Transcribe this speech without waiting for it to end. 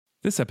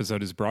This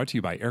episode is brought to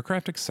you by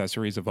Aircraft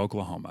Accessories of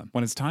Oklahoma.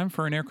 When it's time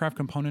for an aircraft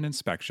component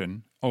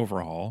inspection,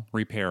 overhaul,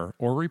 repair,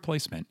 or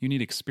replacement, you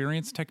need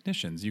experienced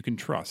technicians you can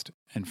trust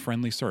and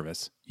friendly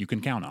service you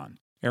can count on.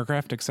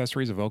 Aircraft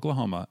Accessories of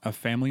Oklahoma, a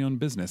family-owned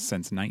business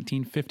since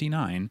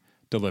 1959,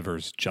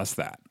 delivers just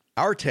that.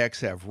 Our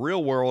techs have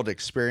real-world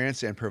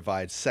experience and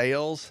provide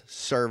sales,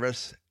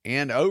 service,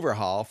 and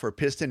overhaul for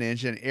piston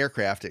engine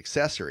aircraft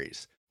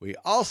accessories. We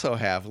also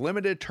have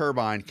limited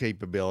turbine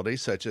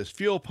capabilities such as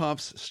fuel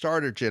pumps,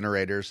 starter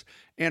generators,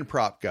 and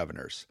prop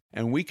governors.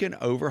 And we can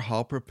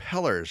overhaul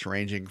propellers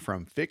ranging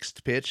from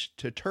fixed pitch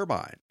to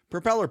turbine.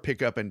 Propeller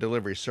pickup and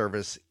delivery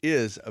service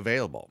is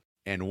available.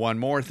 And one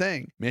more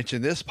thing,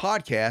 mention this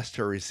podcast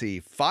to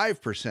receive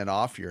 5%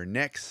 off your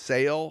next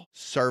sale,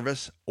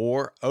 service,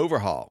 or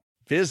overhaul.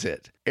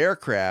 Visit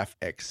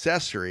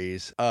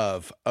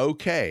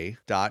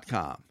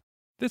aircraftaccessoriesofok.com.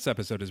 This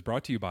episode is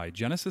brought to you by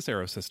Genesis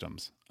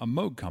Aerosystems, a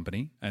Moog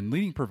company and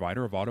leading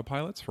provider of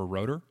autopilots for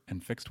rotor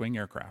and fixed-wing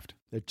aircraft.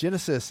 The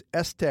Genesis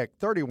S-Tech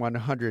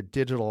 3100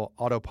 digital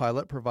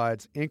autopilot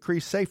provides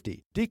increased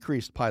safety,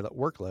 decreased pilot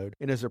workload,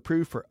 and is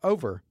approved for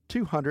over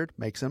 200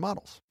 makes and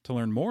models. To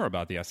learn more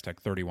about the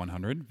S-Tech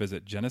 3100,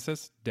 visit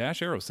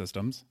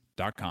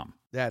genesis-aerosystems.com.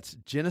 That's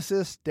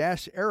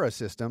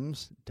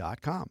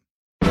genesis-aerosystems.com.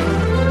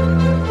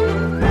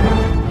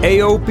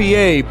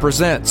 AOPA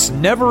presents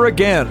Never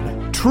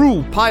Again,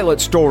 true pilot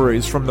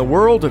stories from the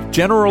world of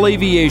general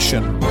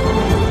aviation.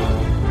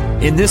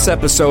 In this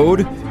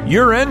episode,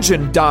 your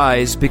engine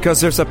dies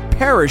because there's a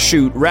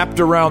parachute wrapped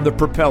around the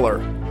propeller.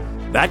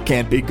 That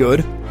can't be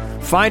good.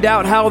 Find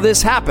out how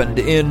this happened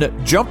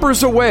in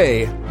Jumpers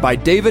Away by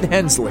David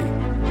Hensley.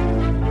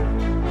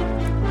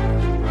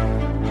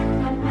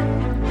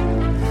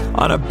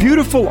 On a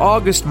beautiful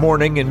August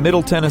morning in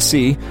Middle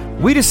Tennessee,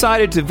 we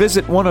decided to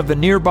visit one of the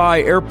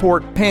nearby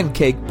airport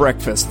pancake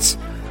breakfasts.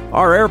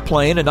 Our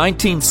airplane, a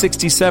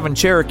 1967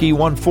 Cherokee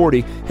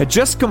 140, had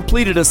just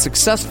completed a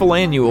successful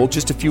annual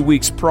just a few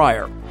weeks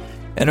prior.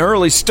 An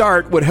early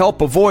start would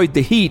help avoid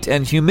the heat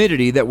and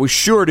humidity that was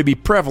sure to be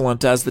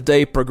prevalent as the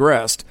day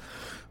progressed.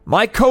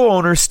 My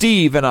co-owner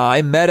Steve and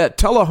I met at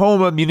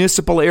Tullahoma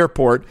Municipal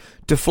Airport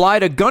to fly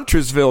to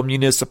Guntersville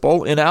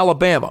Municipal in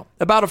Alabama,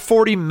 about a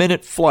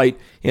 40-minute flight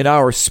in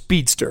our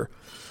Speedster.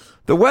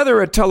 The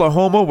weather at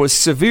Tullahoma was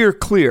severe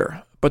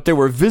clear, but there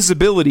were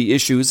visibility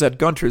issues at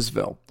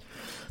Guntersville.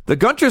 The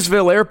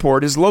Guntersville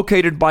Airport is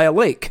located by a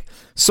lake,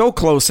 so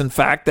close in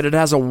fact that it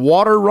has a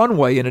water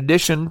runway in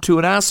addition to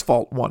an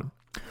asphalt one.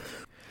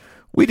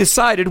 We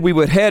decided we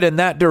would head in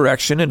that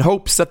direction in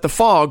hopes that the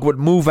fog would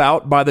move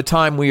out by the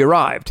time we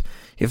arrived.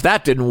 If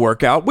that didn't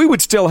work out, we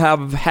would still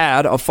have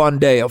had a fun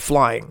day of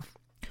flying.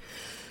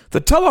 The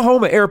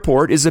Tullahoma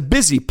Airport is a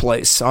busy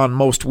place on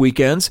most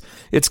weekends.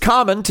 It's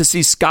common to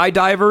see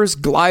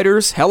skydivers,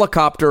 gliders,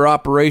 helicopter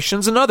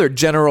operations, and other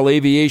general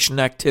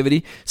aviation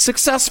activity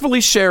successfully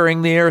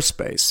sharing the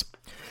airspace.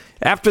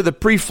 After the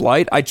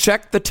pre-flight, I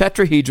checked the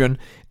tetrahedron,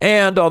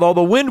 and although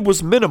the wind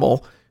was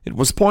minimal, it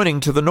was pointing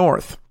to the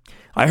north.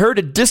 I heard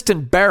a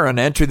distant Baron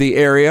enter the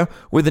area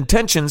with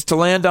intentions to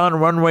land on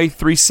runway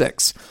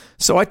 36,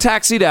 so I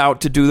taxied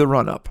out to do the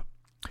run-up.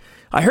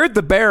 I heard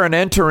the Baron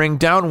entering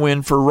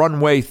downwind for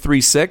runway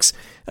 36,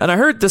 and I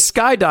heard the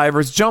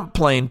Skydiver's jump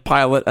plane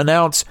pilot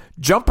announce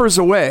Jumpers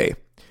Away.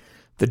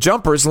 The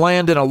jumpers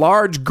land in a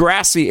large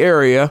grassy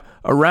area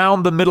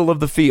around the middle of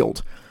the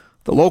field.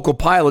 The local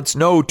pilots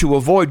know to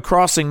avoid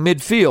crossing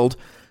midfield,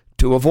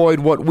 to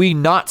avoid what we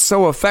not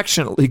so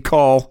affectionately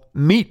call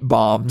meat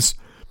bombs.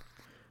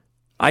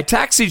 I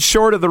taxied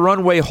short of the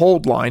runway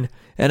hold line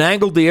and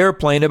angled the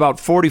airplane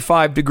about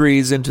 45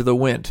 degrees into the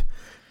wind.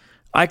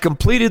 I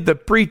completed the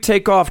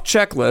pre-takeoff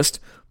checklist,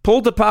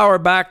 pulled the power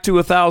back to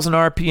 1,000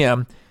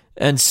 RPM,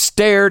 and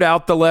stared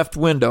out the left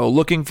window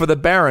looking for the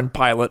Baron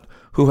pilot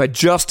who had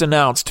just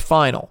announced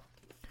final.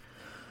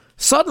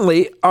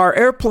 Suddenly, our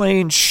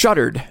airplane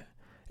shuddered,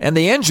 and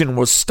the engine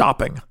was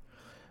stopping.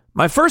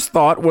 My first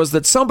thought was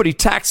that somebody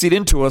taxied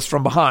into us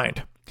from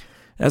behind.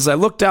 As I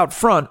looked out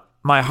front,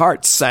 my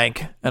heart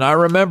sank, and I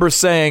remember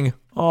saying,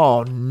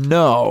 "Oh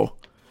no."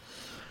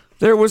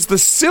 There was the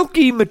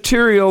silky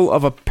material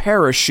of a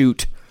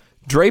parachute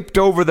draped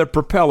over the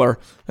propeller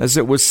as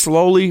it was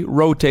slowly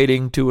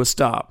rotating to a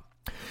stop.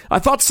 I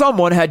thought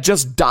someone had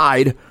just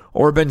died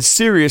or been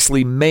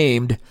seriously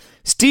maimed.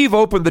 Steve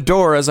opened the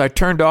door as I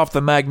turned off the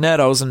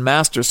magnetos and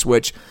master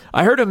switch.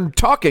 I heard him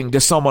talking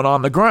to someone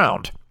on the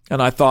ground,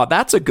 and I thought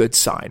that's a good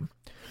sign.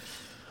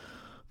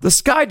 The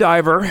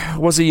skydiver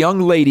was a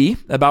young lady,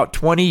 about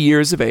 20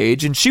 years of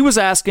age, and she was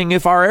asking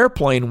if our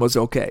airplane was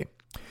okay.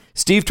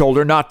 Steve told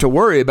her not to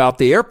worry about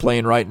the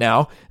airplane right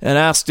now and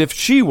asked if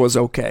she was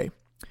okay.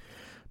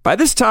 By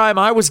this time,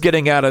 I was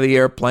getting out of the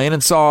airplane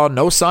and saw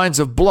no signs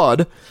of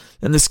blood,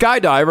 and the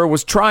skydiver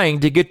was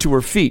trying to get to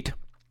her feet.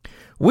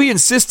 We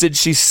insisted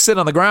she sit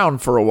on the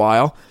ground for a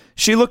while.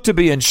 She looked to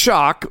be in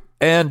shock,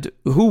 and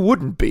who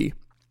wouldn't be?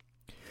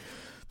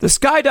 The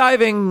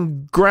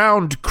skydiving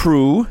ground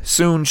crew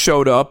soon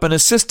showed up and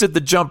assisted the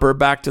jumper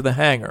back to the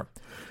hangar.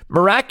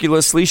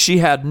 Miraculously, she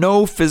had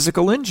no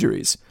physical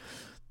injuries.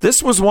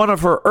 This was one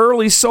of her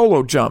early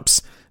solo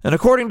jumps, and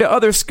according to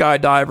other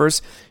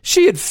skydivers,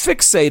 she had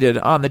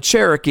fixated on the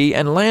Cherokee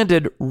and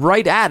landed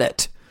right at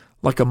it,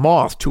 like a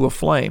moth to a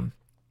flame.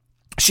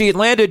 She had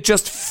landed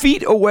just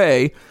feet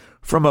away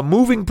from a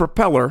moving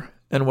propeller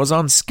and was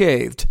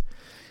unscathed.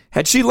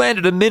 Had she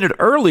landed a minute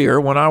earlier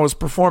when I was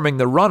performing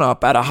the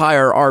run-up at a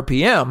higher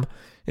RPM,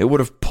 it would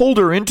have pulled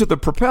her into the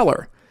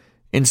propeller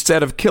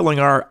instead of killing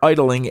our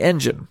idling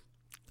engine.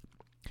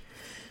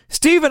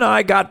 Steve and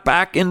I got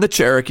back in the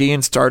Cherokee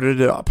and started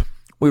it up.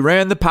 We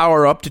ran the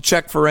power up to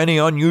check for any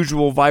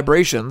unusual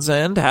vibrations,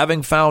 and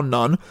having found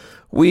none,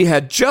 we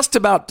had just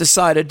about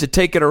decided to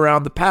take it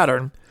around the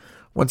pattern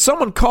when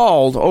someone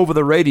called over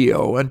the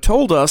radio and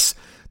told us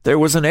there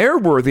was an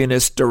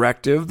airworthiness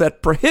directive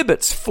that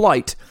prohibits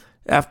flight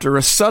after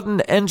a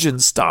sudden engine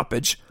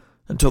stoppage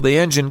until the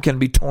engine can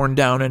be torn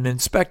down and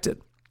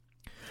inspected.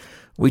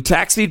 We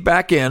taxied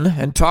back in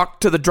and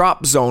talked to the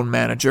drop zone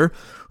manager,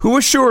 who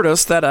assured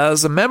us that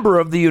as a member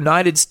of the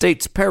United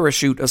States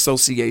Parachute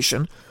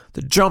Association,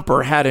 the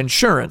jumper had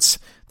insurance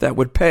that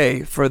would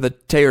pay for the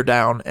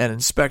teardown and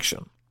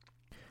inspection.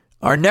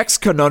 Our next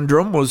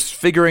conundrum was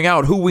figuring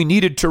out who we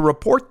needed to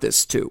report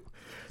this to.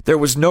 There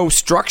was no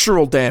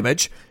structural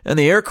damage, and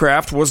the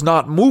aircraft was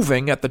not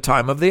moving at the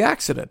time of the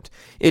accident.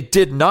 It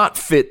did not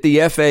fit the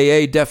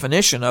FAA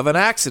definition of an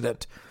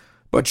accident,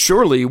 but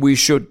surely we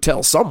should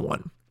tell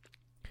someone.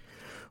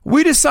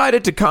 We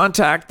decided to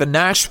contact the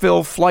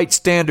Nashville Flight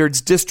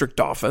Standards District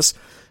Office,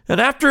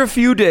 and after a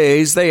few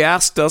days, they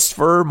asked us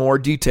for more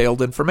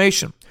detailed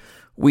information.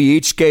 We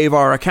each gave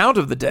our account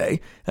of the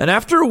day, and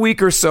after a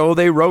week or so,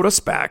 they wrote us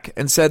back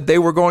and said they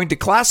were going to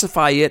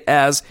classify it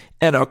as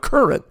an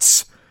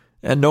occurrence,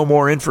 and no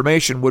more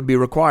information would be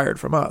required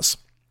from us.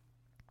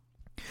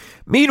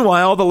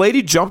 Meanwhile, the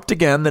lady jumped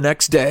again the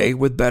next day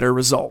with better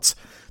results.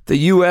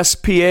 The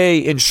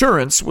USPA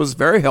insurance was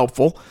very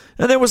helpful,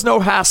 and there was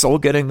no hassle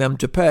getting them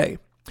to pay.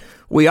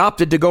 We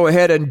opted to go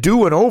ahead and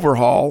do an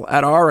overhaul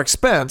at our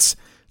expense,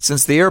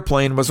 since the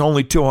airplane was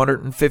only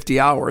 250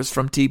 hours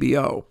from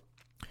TBO.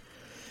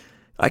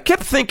 I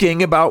kept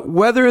thinking about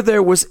whether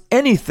there was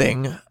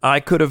anything I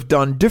could have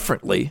done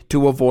differently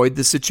to avoid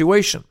the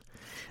situation.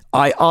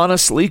 I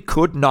honestly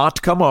could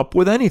not come up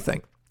with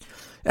anything.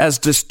 As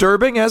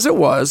disturbing as it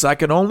was, I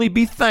can only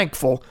be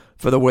thankful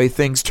for the way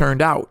things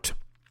turned out.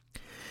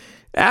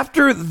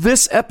 After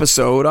this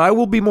episode, I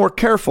will be more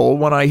careful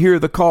when I hear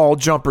the call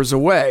jumpers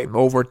away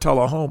over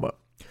Tullahoma,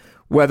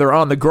 whether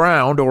on the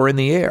ground or in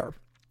the air.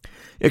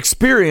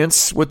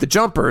 Experience with the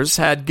jumpers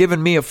had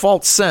given me a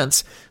false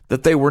sense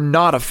that they were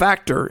not a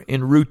factor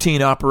in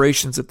routine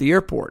operations at the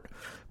airport,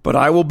 but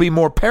I will be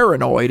more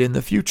paranoid in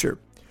the future.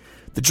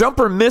 The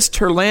jumper missed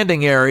her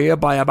landing area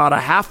by about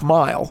a half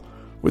mile,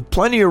 with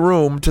plenty of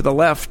room to the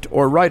left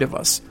or right of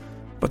us,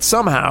 but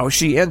somehow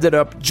she ended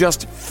up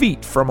just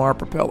feet from our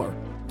propeller.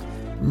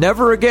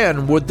 Never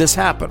again would this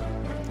happen,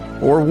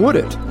 or would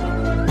it?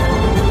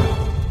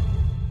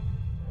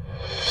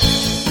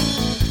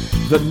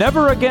 The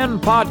Never Again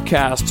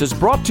podcast is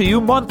brought to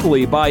you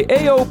monthly by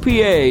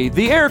AOPA,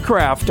 the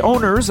Aircraft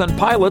Owners and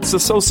Pilots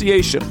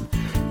Association.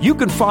 You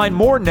can find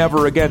more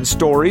Never Again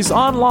stories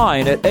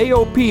online at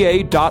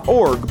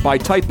AOPA.org by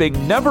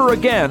typing Never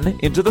Again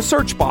into the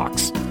search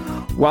box.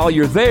 While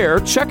you're there,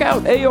 check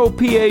out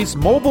AOPA's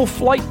mobile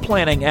flight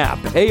planning app,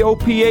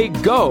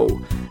 AOPA Go,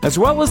 as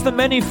well as the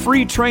many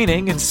free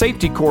training and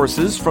safety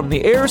courses from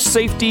the Air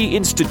Safety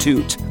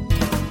Institute.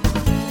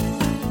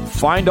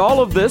 Find all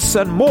of this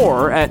and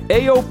more at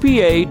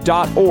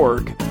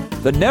AOPA.org.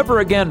 The Never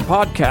Again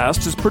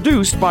podcast is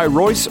produced by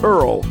Royce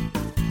Earl.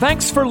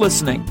 Thanks for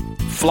listening.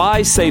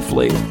 Fly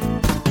safely.